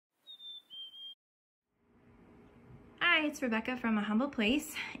Hi, it's Rebecca from A Humble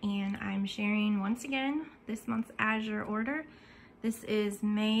Place, and I'm sharing once again this month's Azure order. This is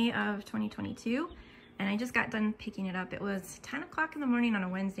May of 2022, and I just got done picking it up. It was 10 o'clock in the morning on a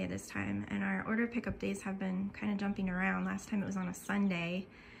Wednesday this time, and our order pickup days have been kind of jumping around. Last time it was on a Sunday,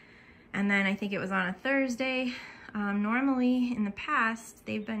 and then I think it was on a Thursday. Normally, in the past,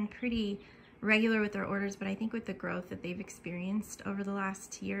 they've been pretty regular with their orders, but I think with the growth that they've experienced over the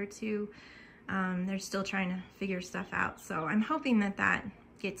last year or two, they're still trying to figure stuff out. So I'm hoping that that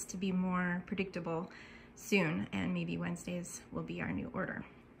gets to be more predictable soon, and maybe Wednesdays will be our new order.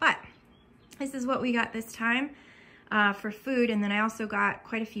 But this is what we got this time for food, and then I also got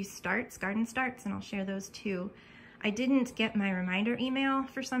quite a few starts, garden starts, and I'll share those too. I didn't get my reminder email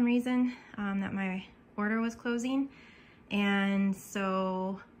for some reason that my order was closing, and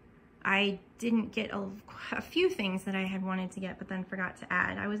so I didn't get a few things that I had wanted to get but then forgot to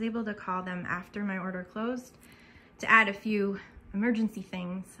add. I was able to call them after my order closed to add a few emergency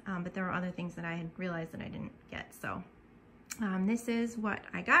things, but there were other things that I had realized that I didn't get. So this is what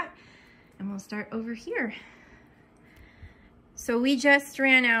I got, and we'll start over here. So we just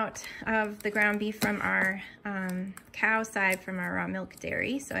ran out of the ground beef from our cow side from our raw milk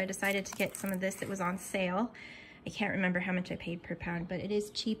dairy, so I decided to get some of this. It was on sale. I can't remember how much I paid per pound, but it is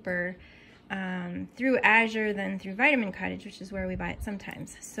cheaper through Azure than through Vitamin Cottage, which is where we buy it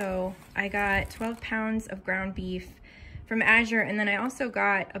sometimes. So I got 12 pounds of ground beef from Azure, and then I also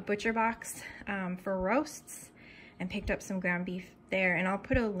got a butcher box for roasts and picked up some ground beef there. And I'll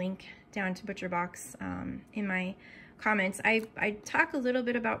put a link down to butcher box in my comments. I talk a little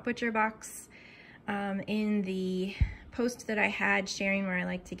bit about butcher box in the post that I had sharing where I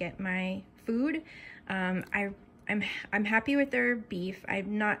like to get my food. I'm happy with their beef.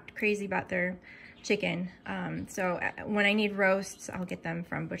 I'm not crazy about their chicken. So when I need roasts, I'll get them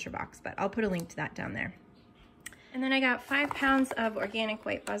from Butcher Box, but I'll put a link to that down there. And then I got 5 pounds of organic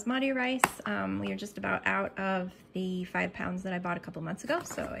white basmati rice. We are just about out of the 5 pounds that I bought a couple months ago,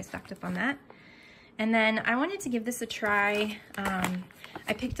 so I stocked up on that. And then I wanted to give this a try.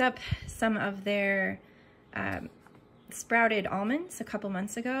 I picked up some of their sprouted almonds a couple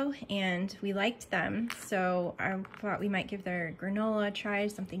months ago, and we liked them, so I thought we might give their granola a try,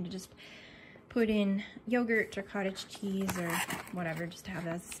 something to just put in yogurt or cottage cheese or whatever, just to have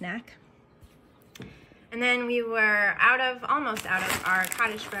as a snack. And then we were almost out of our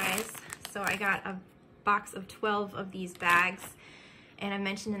cottage fries, so I got a box of 12 of these bags, and I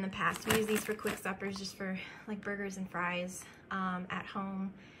mentioned in the past we use these for quick suppers, just for like burgers and fries at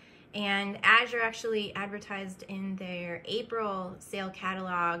home. And Azure actually advertised in their April sale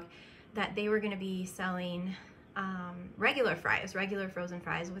catalog that they were going to be selling regular fries, regular frozen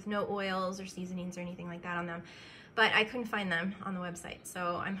fries with no oils or seasonings or anything like that on them. But I couldn't find them on the website,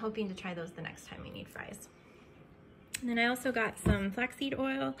 so I'm hoping to try those the next time we need fries. And then I also got some flaxseed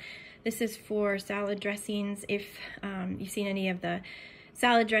oil. This is for salad dressings. If you've seen any of the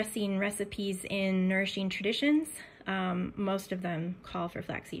salad dressing recipes in Nourishing Traditions, most of them call for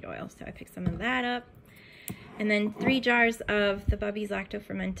flaxseed oil, so I picked some of that up. And then 3 jars of the Bubby's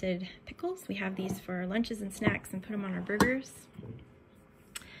lacto-fermented pickles. We have these for lunches and snacks and put them on our burgers.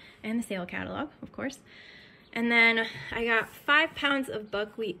 And the sale catalog, of course. And then I got 5 pounds of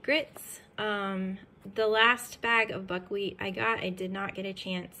buckwheat grits. The last bag of buckwheat I did not get a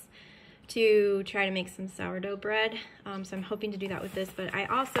chance to try to make some sourdough bread, so I'm hoping to do that with this. But I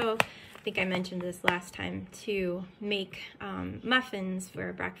also, I think I mentioned this last time, to make muffins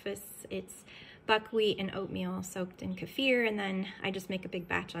for breakfast. It's buckwheat and oatmeal soaked in kefir, and then I just make a big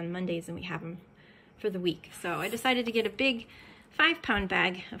batch on Mondays and we have them for the week. So I decided to get a big 5-pound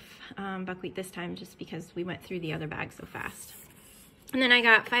bag of buckwheat this time, just because we went through the other bags so fast. And then I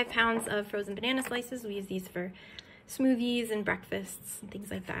got 5 pounds of frozen banana slices. We use these for smoothies and breakfasts and things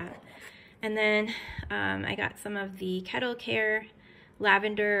like that. And then I got some of the Kettle Care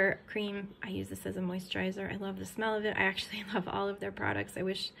lavender cream. I use this as a moisturizer. I love the smell of it. I actually love all of their products. I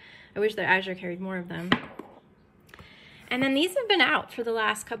wish that Azure carried more of them. And then these have been out for the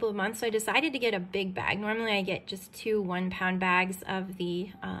last couple of months, so I decided to get a big bag. Normally I get just 2 1-pound bags of the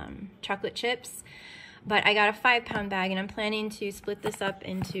chocolate chips, but I got a 5-pound bag, and I'm planning to split this up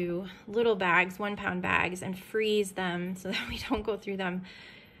into little bags, 1-pound bags, and freeze them so that we don't go through them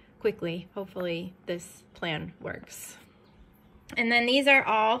quickly. Hopefully this plan works. And then these are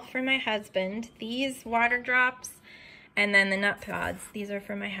all for my husband. These water drops, and then the Nutpods. These are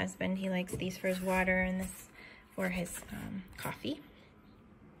for my husband. He likes these for his water and this for his coffee.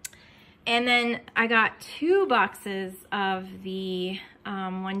 And then I got 2 boxes of the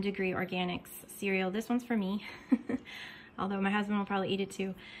 1 Degree Organics cereal. This one's for me. although my husband will probably eat it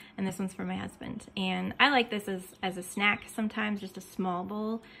too. And this one's for my husband. And I like this as a snack sometimes, just a small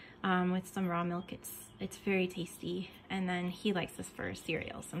bowl with some raw milk. It's very tasty. And then he likes this for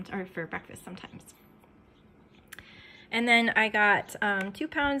cereal or for breakfast sometimes. And then I got 2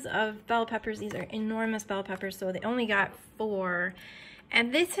 pounds of bell peppers. These are enormous bell peppers, so they only got 4.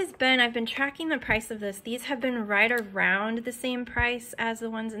 And this has been, I've been tracking the price of this. These have been right around the same price as the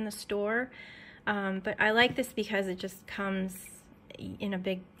ones in the store. But I like this because it just comes in a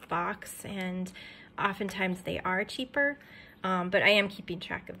big box, and oftentimes they are cheaper. But I am keeping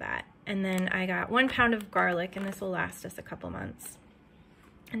track of that. And then I got 1 pound of garlic, and this will last us a couple months.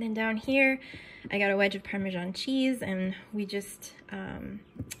 And then down here, I got a wedge of Parmesan cheese, and we just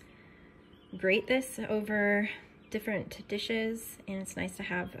grate this over different dishes, and it's nice to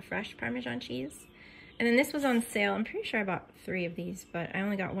have a fresh Parmesan cheese. And then this was on sale. I'm pretty sure I bought 3 of these, but I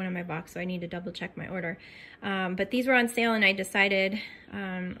only got 1 in my box, so I need to double check my order. But these were on sale, and I decided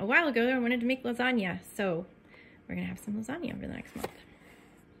a while ago I wanted to make lasagna, so we're gonna have some lasagna over the next month.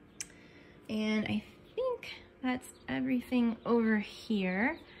 And I think that's everything over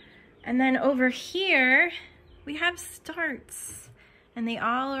here. And then over here, we have starts, and they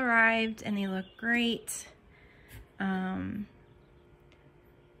all arrived, and they look great.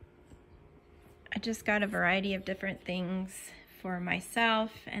 I just got a variety of different things for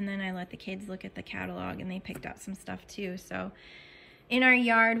myself, and then I let the kids look at the catalog, and they picked out some stuff too. So in our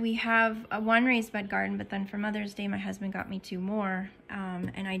yard, we have one raised bed garden, but then for Mother's Day, my husband got me 2 more,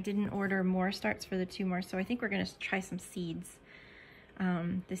 and I didn't order more starts for the 2 more, so I think we're gonna try some seeds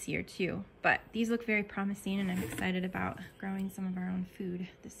this year too. But these look very promising, and I'm excited about growing some of our own food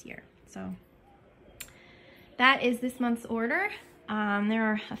this year. So that is this month's order. There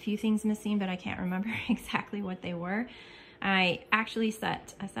are a few things missing, but I can't remember exactly what they were. I actually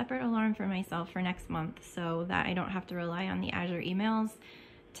set a separate alarm for myself for next month so that I don't have to rely on the Azure emails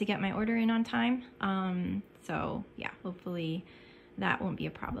to get my order in on time. So yeah, hopefully that won't be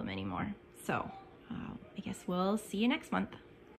a problem anymore. So I guess we'll see you next month.